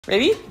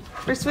Ready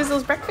for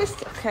Swizzle's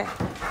breakfast? Okay.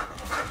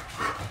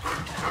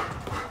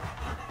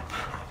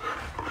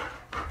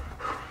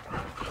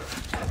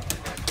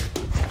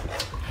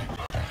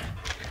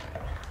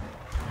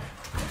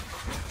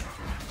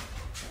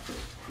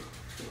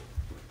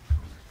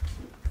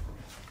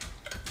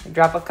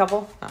 Drop a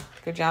couple. Oh,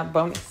 good job.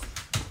 Bonus.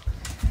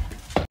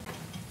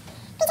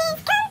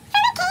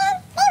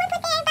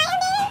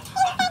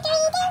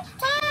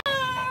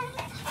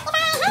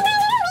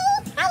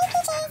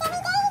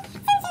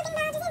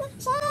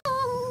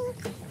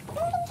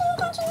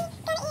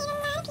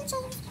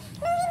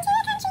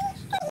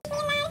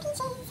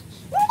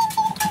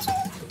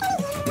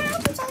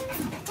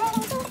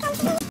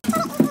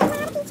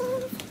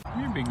 Come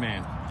here, big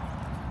man.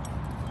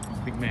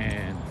 Big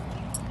man.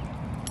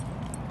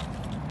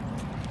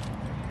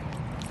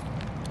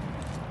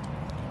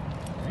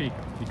 Hey, if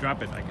you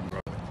drop it, I can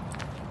drop it.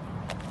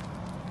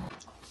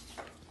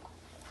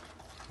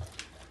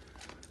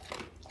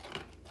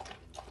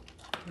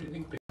 What do you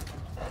think, big?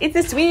 It's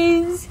the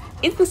Swizz.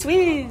 It's the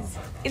Swizz.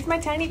 It's my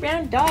tiny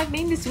brown dog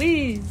named the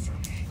Swizz.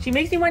 She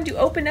makes me want to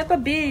open up a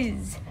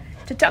biz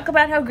to talk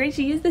about how great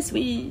she is, the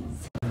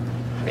Swizz.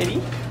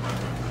 Ready?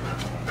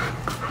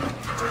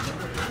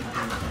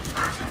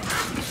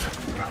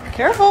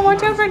 Careful,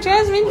 watch out for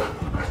Jasmine.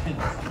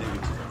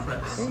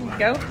 There you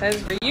go, that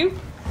is for you.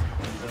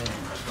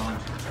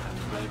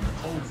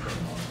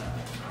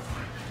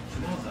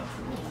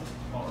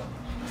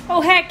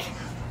 Oh heck,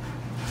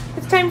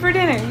 it's time for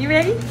dinner. You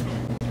ready? I'm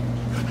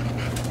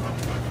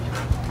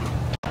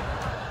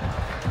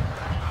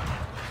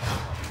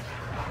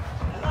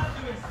not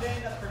doing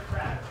stand up for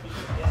crabs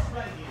because this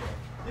right here,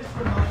 this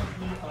reminds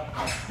me of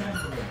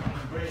assembly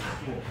in grade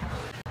school.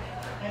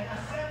 And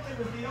assembly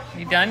was the only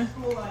You done?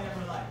 school I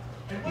ever liked.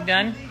 And You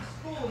done? big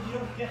school, you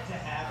don't get to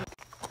have it.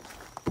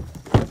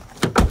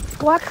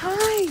 Guac,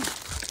 hi.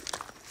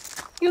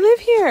 You live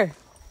here.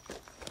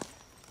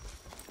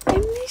 I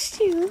missed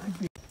you.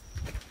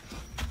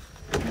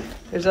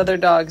 There's other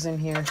dogs in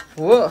here.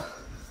 Whoa.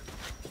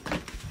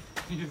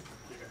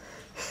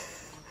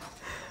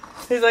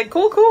 He's like,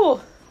 cool, cool.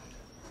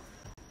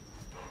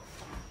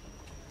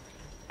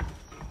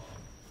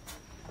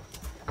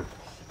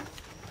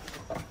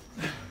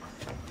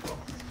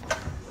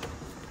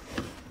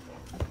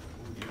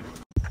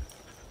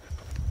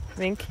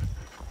 Think.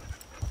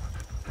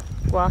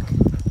 Walk.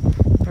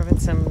 We're having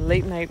some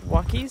late night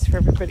walkies for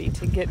everybody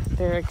to get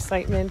their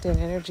excitement and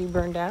energy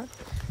burned out.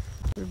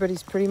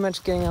 Everybody's pretty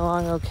much getting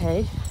along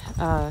okay.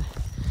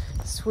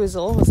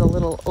 Swizzle was a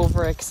little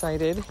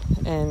overexcited,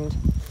 and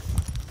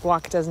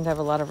Guac doesn't have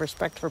a lot of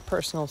respect for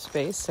personal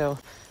space, so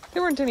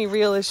there weren't any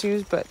real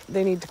issues, but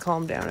they need to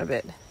calm down a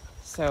bit.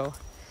 So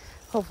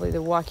hopefully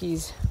the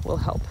walkies will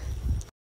help.